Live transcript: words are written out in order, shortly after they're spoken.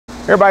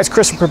Everybody's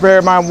Chris from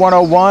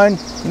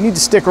Preparedmind101. You need to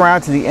stick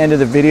around to the end of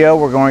the video.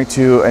 We're going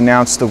to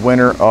announce the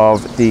winner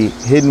of the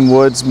Hidden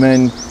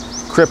Woodsmen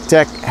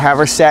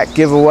Haversack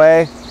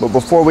giveaway. But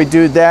before we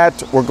do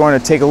that, we're going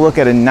to take a look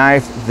at a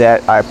knife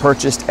that I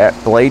purchased at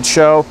Blade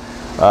Show,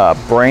 a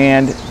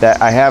brand that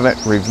I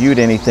haven't reviewed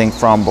anything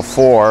from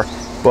before,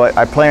 but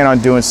I plan on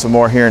doing some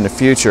more here in the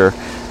future.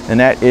 And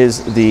that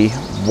is the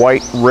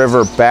White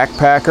River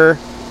Backpacker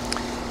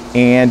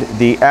and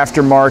the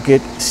aftermarket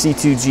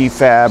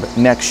C2GFAB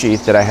neck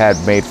sheath that I had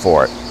made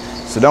for it.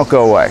 So don't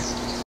go away.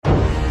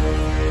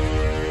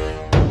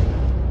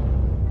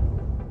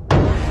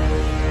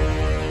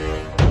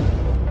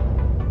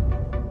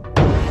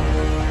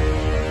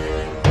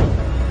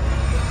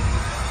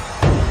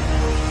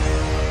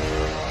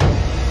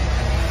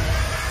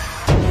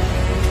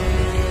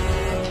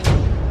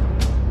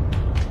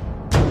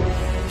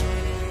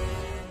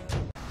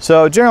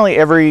 So generally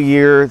every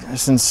year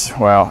since,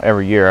 well,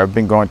 every year, I've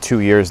been going 2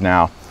 years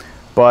now,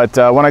 but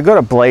when I go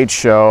to Blade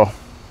Show,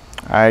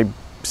 I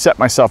set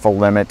myself a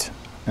limit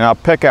and I'll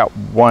pick out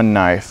one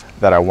knife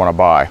that I want to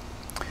buy,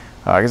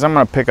 because I'm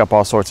going to pick up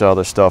all sorts of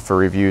other stuff for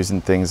reviews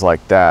and things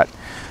like that.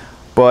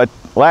 But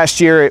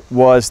last year it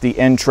was the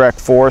N-Trek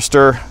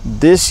Forester.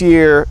 This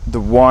year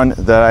the one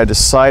that I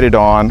decided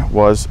on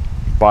was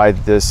by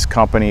this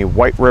company,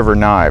 White River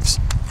Knives.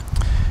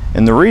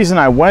 And the reason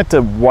I went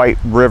to White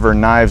River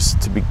Knives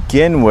to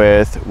begin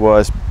with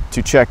was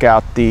to check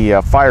out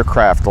the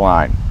Firecraft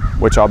line,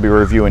 which I'll be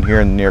reviewing here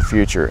in the near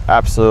future.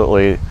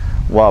 Absolutely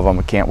love them.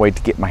 I can't wait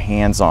to get my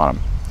hands on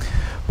them.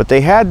 But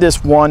they had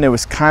this one that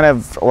was kind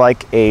of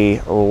like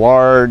a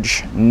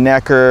large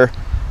necker,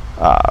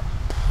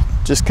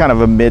 just kind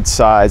of a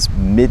mid-size,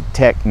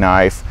 mid-tech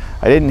knife.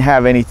 I didn't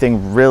have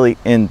anything really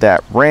in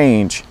that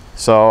range,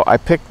 so I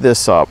picked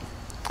this up.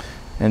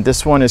 And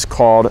this one is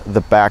called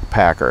the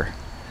Backpacker.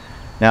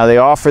 Now they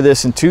offer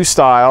this in two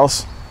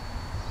styles,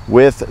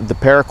 with the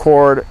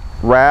paracord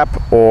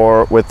wrap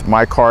or with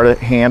micarta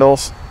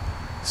handles.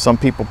 Some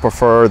people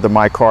prefer the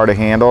micarta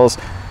handles.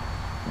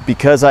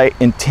 Because I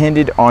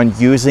intended on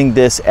using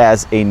this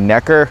as a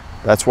necker,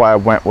 that's why I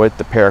went with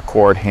the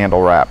paracord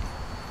handle wrap.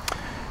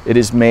 It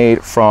is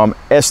made from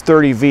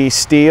S30V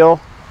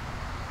steel.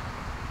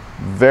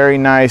 Very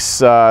nice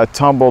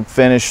tumbled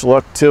finish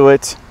look to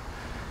it.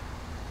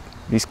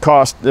 This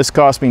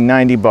cost me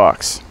 90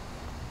 bucks.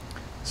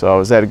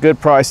 So is that a good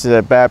price? Is that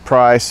a bad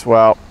price?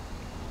 Well,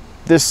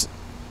 this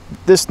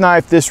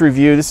knife, this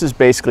review, this is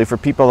basically for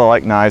people that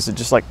like knives, that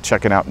just like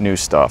checking out new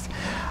stuff.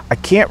 I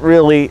can't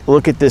really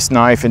look at this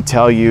knife and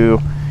tell you,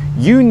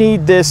 you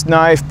need this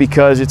knife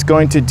because it's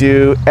going to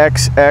do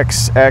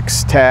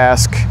XXX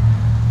task.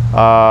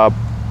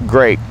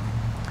 Great.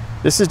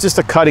 This is just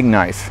a cutting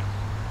knife.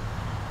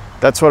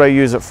 That's what I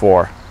use it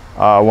for.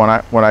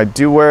 When I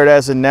do wear it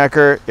as a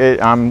necker,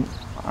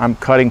 I'm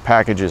cutting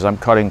packages, I'm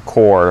cutting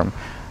cord,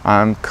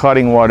 I'm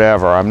cutting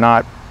whatever. I'm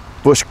not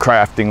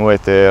bushcrafting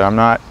with it. I'm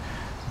not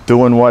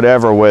doing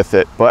whatever with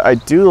it. But I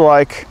do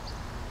like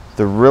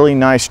the really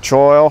nice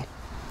choil.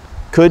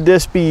 Could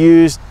this be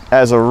used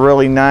as a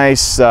really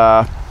nice,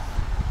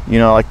 you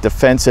know, like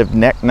defensive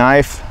neck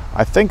knife?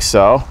 I think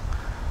so.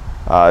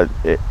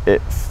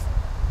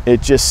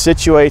 It just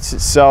situates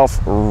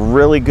itself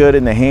really good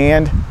in the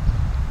hand.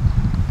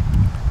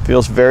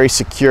 Feels very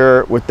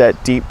secure with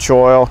that deep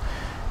choil.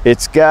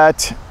 It's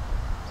got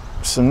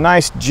some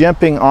nice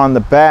jimping on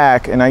the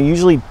back, and I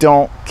usually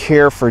don't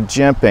care for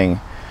jimping,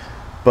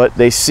 but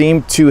they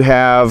seem to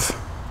have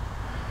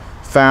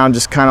found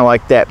just kind of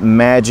like that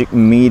magic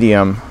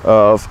medium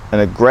of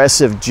an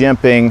aggressive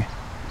jimping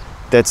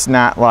that's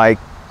not like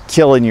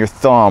killing your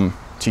thumb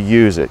to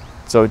use it.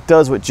 So it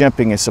does what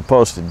jimping is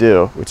supposed to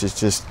do, which is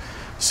just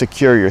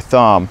secure your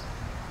thumb,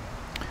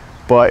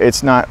 but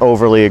it's not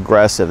overly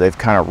aggressive. They've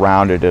kind of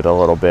rounded it a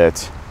little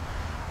bit.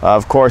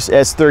 Of course,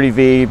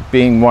 S30V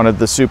being one of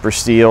the super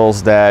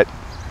steels that's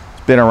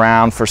been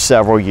around for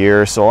several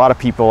years, so a lot of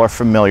people are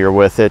familiar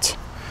with it.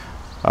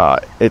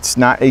 It's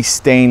not a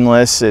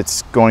stainless,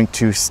 it's going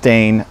to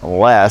stain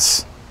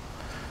less.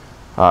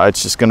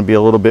 It's just going to be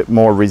a little bit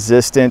more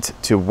resistant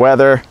to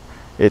weather.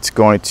 It's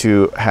going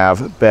to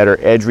have better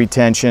edge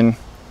retention.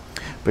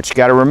 But you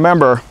got to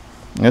remember,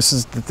 this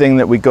is the thing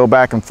that we go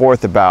back and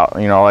forth about,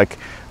 you know, like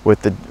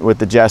with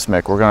the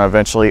Jesmic. We're going to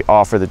eventually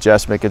offer the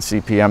Jesmic and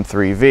CPM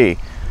 3V.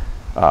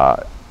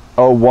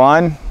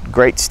 01,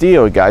 great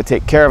steel, you got to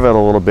take care of it a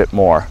little bit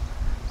more.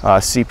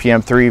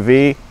 CPM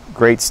 3V,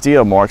 great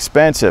steel, more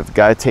expensive,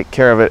 got to take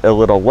care of it a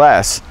little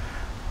less,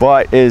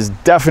 but is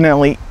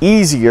definitely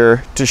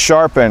easier to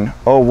sharpen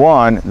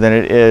 01 than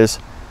it is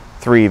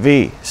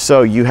 3V.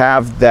 So you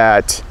have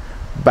that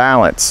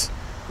balance.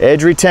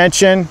 Edge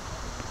retention,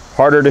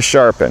 harder to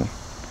sharpen.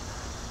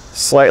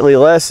 Slightly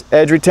less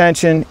edge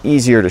retention,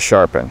 easier to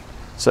sharpen.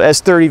 So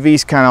S30V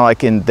is kind of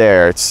like in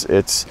there.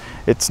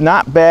 It's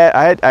not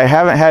bad. I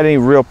haven't had any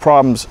real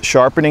problems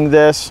sharpening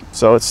this,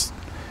 so it's,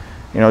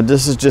 you know,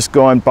 this is just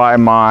going by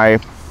my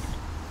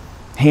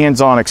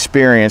hands-on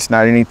experience,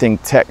 not anything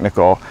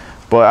technical.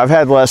 But I've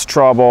had less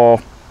trouble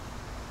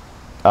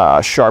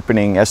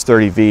sharpening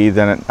S30V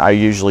than I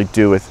usually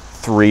do with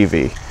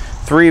 3V.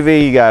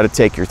 3V, you got to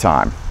take your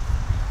time.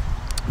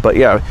 But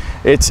yeah,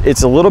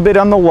 it's a little bit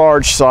on the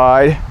large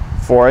side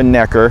for a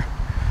necker.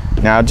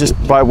 Now, just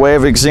by way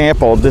of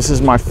example, this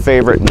is my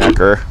favorite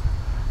necker,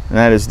 and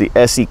that is the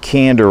SE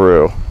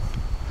Kangaroo.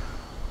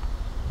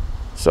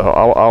 So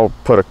I'll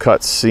put a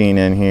cut scene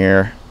in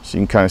here so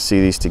you can kind of see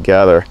these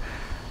together.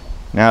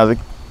 Now,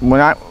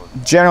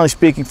 generally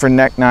speaking, for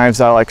neck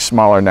knives, I like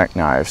smaller neck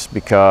knives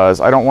because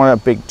I don't want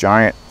a big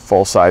giant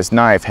full-size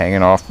knife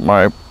hanging off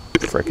my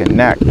freaking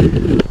neck.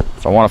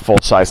 If I want a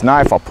full-size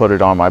knife, I'll put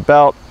it on my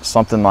belt,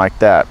 something like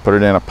that, put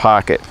it in a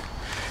pocket.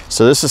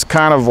 So this is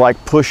kind of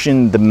like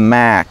pushing the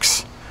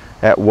max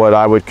at what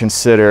I would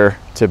consider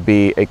to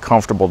be a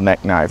comfortable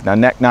neck knife. Now,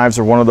 neck knives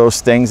are one of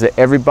those things that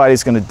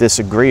everybody's going to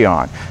disagree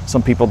on.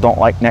 Some people don't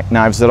like neck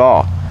knives at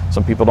all.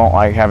 Some people don't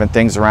like having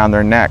things around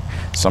their neck.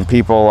 Some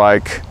people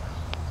like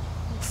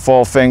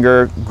full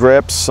finger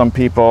grips. Some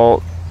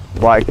people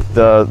like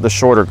the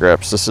shorter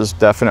grips. This is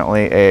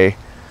definitely a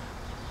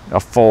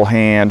full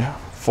hand,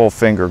 full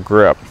finger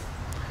grip.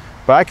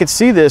 But I could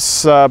see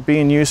this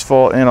being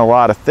useful in a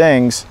lot of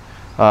things,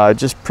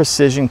 just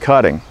precision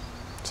cutting.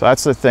 So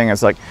that's the thing.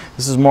 It's like,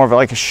 this is more of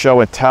like a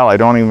show and tell. I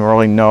don't even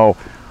really know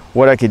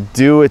what I could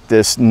do with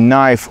this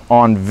knife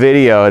on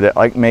video that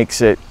like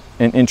makes it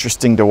an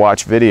interesting to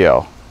watch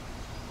video.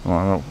 You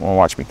want to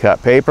watch me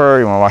cut paper?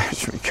 You want to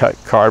watch me cut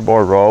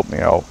cardboard, rope, you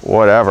know,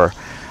 whatever.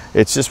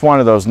 It's just one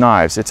of those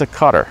knives. It's a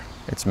cutter.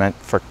 It's meant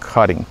for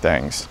cutting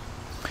things.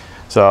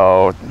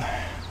 So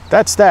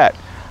that's that.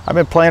 I've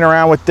been playing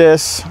around with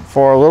this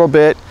for a little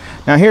bit.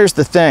 Now here's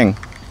the thing.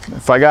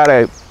 If I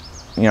gotta,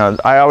 you know,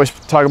 I always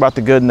talk about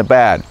the good and the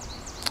bad.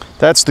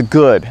 That's the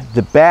good.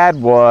 The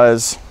bad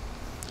was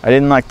I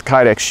didn't like the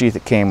kydex sheath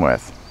it came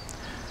with.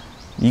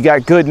 You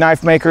got good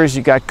knife makers,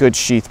 you got good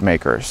sheath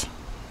makers.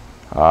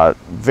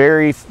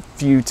 Very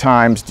few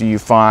times do you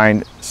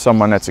find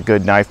someone that's a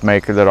good knife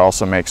maker that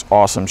also makes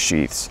awesome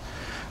sheaths.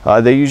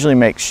 They usually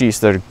make sheaths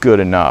that are good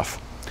enough.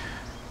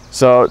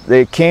 So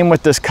they came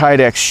with this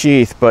kydex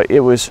sheath, but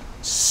it was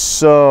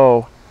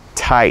so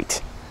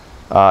tight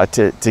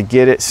to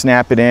get it,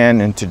 snap it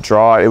in, and to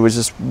draw it. It was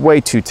just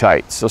way too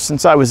tight. So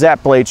since I was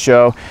at Blade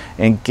Show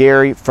and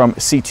Gary from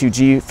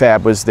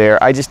C2GFAB was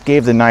there, I just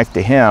gave the knife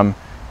to him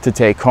to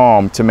take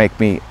home to make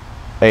me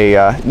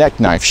a neck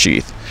knife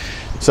sheath.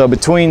 So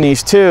between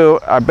these two,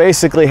 I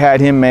basically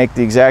had him make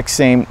the exact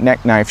same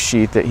neck knife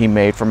sheath that he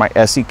made for my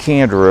SE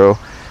Kangaroo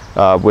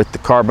with the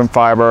carbon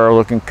fiber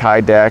looking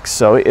kydex.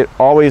 So it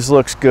always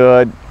looks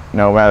good,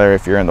 no matter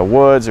if you're in the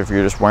woods or if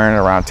you're just wearing it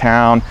around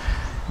town.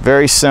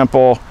 Very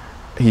simple.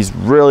 He's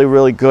really,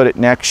 really good at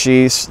neck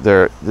sheaths.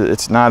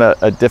 It's not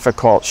a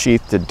difficult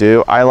sheath to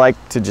do. I like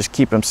to just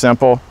keep them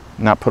simple,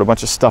 not put a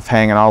bunch of stuff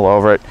hanging all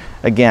over it.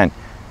 Again,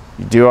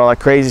 you do all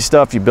that crazy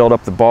stuff, you build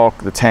up the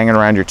bulk that's hanging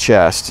around your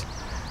chest.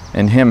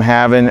 And him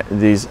having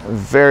these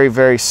very,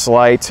 very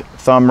slight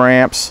thumb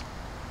ramps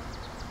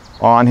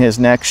on his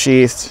neck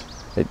sheath,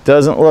 it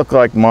doesn't look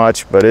like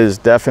much, but it is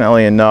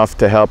definitely enough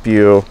to help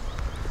you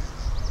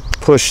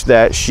push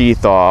that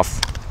sheath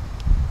off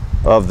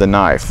of the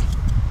knife.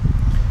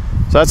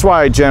 So that's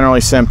why I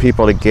generally send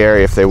people to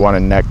Gary if they want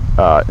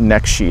a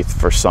neck sheath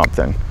for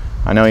something.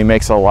 I know he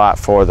makes a lot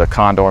for the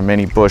Condor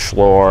Mini Bush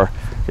Lore,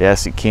 the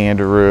SE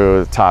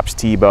Kangaroo, the Tops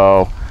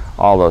Tebow,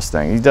 all those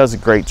things. He does a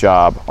great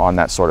job on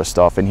that sort of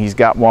stuff, and he's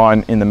got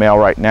one in the mail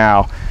right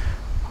now.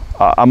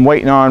 I'm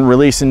waiting on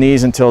releasing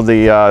these until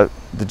the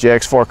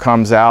JX4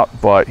 comes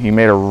out, but he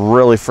made a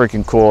really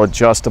freaking cool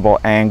adjustable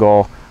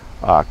angle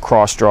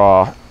cross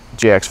draw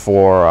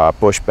JX4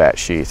 bush bat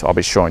sheath. I'll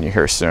be showing you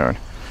here soon.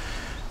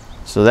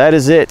 So that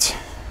is it.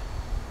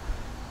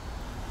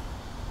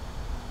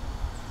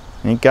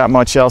 Ain't got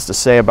much else to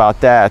say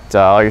about that.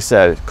 Like I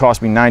said, it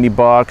cost me 90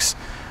 bucks.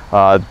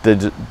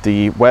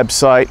 The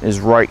website is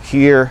right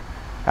here.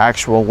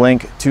 Actual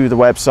link to the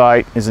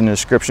website is in the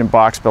description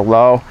box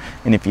below.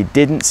 And if you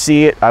didn't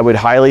see it, I would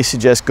highly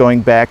suggest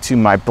going back to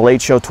my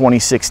Blade Show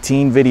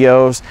 2016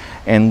 videos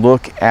and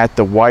look at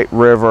the White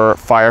River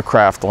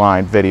Firecraft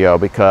line video,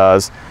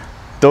 because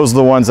those are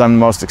the ones I'm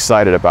most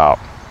excited about.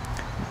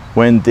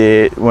 When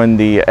the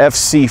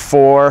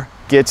FC4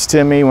 gets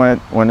to me,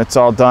 when it's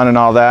all done and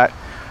all that,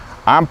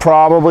 I'm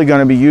probably going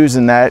to be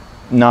using that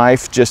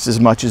knife just as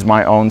much as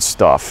my own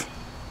stuff.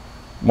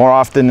 More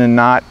often than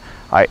not,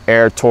 I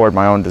err toward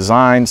my own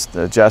designs,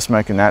 the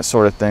adjustment and that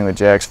sort of thing, the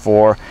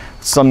JX4.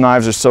 Some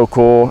knives are so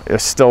cool, I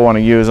still want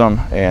to use them,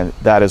 and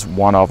that is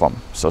one of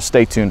them. So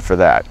stay tuned for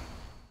that.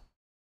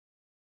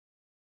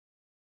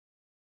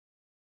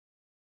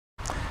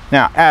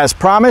 Now, as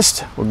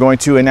promised, we're going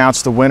to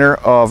announce the winner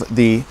of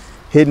the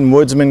Hidden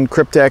Woodsmen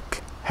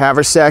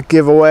Haversack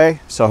giveaway.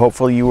 So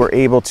hopefully you were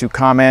able to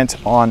comment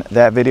on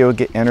that video,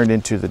 get entered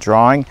into the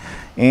drawing,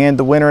 and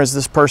the winner is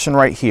this person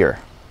right here.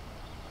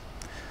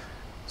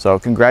 So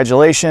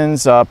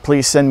congratulations.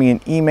 Please send me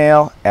an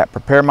email at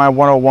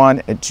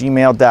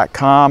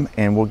preparedmind101@gmail.com,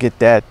 and we'll get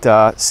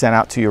that sent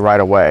out to you right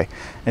away.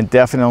 And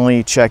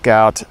definitely check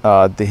out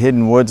the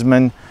Hidden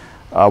Woodsmen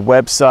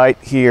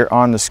website here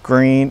on the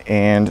screen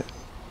and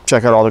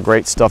check out all the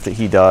great stuff that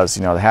he does.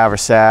 You know, the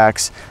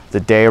haversacks, the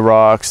day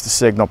rucks, the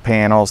signal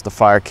panels, the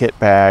fire kit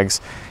bags.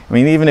 I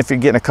mean, even if you're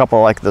getting a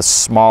couple like the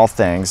small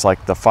things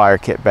like the fire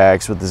kit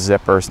bags with the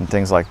zippers and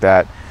things like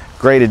that,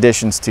 great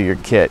additions to your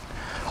kit.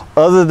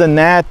 Other than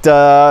that,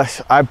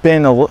 I've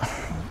been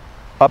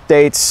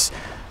updates,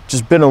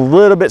 just been a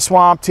little bit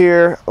swamped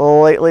here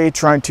lately,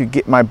 trying to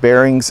get my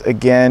bearings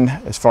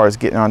again as far as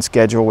getting on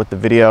schedule with the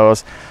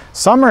videos.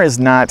 Summer is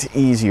not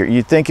easier.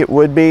 You'd think it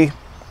would be.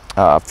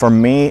 For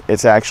me,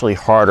 it's actually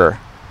harder.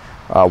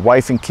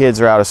 Wife and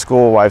kids are out of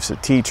school, wife's a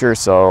teacher,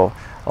 so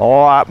a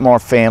lot more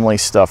family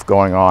stuff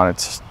going on.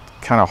 It's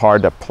kind of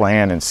hard to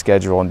plan and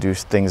schedule and do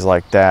things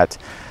like that.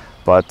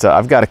 But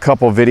I've got a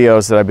couple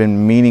videos that I've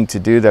been meaning to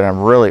do that I'm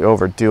really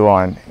overdue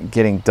on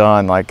getting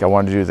done. Like I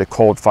want to do the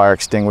cold fire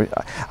extinguisher.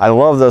 I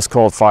love those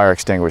cold fire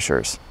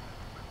extinguishers.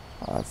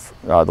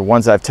 The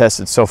ones I've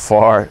tested so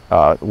far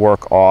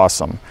work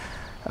awesome.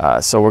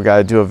 So we're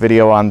going to do a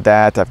video on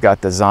that. I've got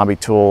the zombie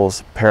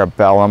tools,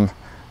 Parabellum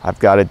I've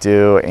got to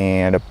do,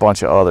 and a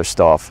bunch of other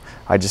stuff.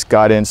 I just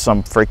got in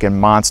some freaking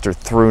monster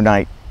through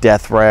night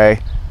death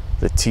ray,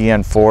 the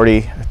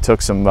TN40. I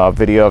took some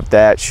video of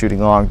that, shooting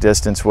long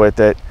distance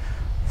with it.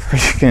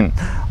 Freaking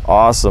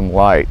awesome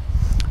light.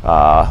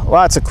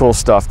 Lots of cool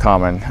stuff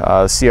coming.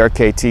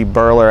 CRKT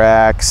burler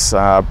axe,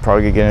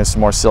 probably gonna get into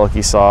some more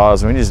silky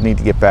saws. We just need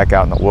to get back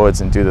out in the woods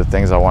and do the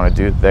things I want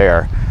to do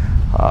there.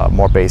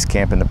 More base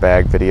camp in the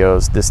bag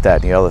videos, this,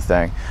 that, and the other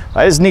thing.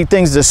 I just need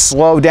things to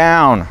slow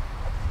down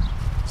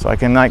so I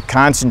can like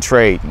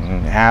concentrate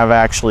and have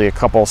actually a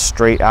couple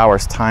straight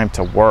hours time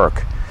to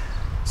work.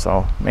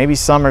 So maybe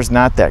summer's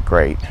not that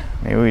great.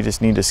 Maybe we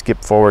just need to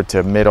skip forward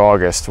to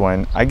mid-August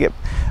when I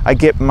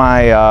get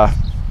my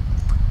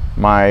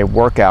my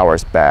work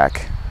hours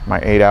back, my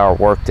 8-hour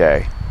work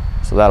day.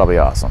 So that'll be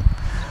awesome.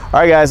 All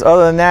right, guys,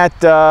 other than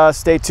that,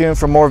 stay tuned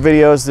for more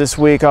videos this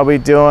week I'll be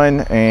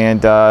doing.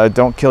 And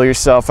don't kill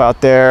yourself out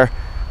there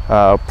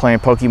playing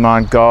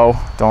Pokemon Go.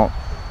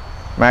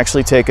 I'm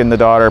actually taking the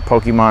daughter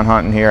Pokemon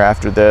hunting here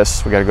after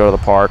this. We got to go to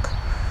the park.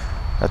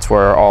 That's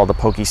where all the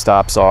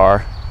Pokestops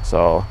are.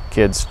 So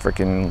kids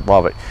freaking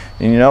love it.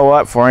 And you know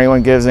what? Before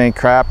anyone gives any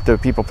crap to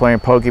people playing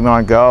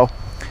Pokemon Go,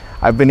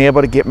 I've been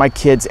able to get my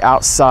kids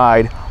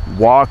outside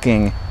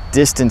walking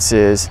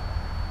distances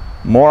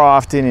more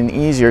often and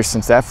easier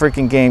since that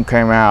freaking game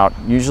came out.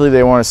 Usually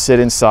they want to sit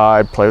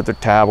inside, play with their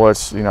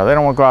tablets. You know, they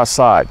don't want to go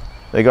outside.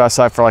 They go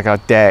outside for like a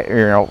day,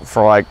 you know,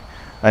 for like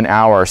an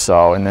hour or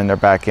so, and then they're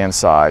back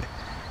inside.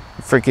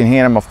 You freaking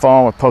hand them a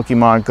phone with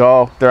Pokemon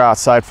Go, they're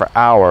outside for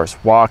hours,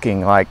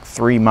 walking like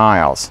 3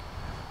 miles.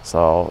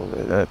 So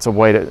it's a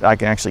way I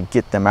can actually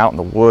get them out in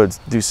the woods,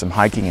 do some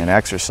hiking and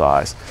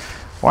exercise.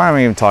 Why am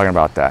I even talking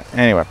about that?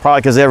 Anyway,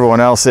 probably because everyone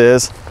else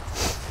is.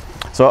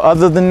 So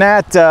other than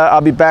that,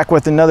 I'll be back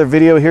with another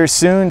video here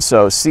soon,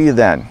 so see you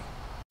then.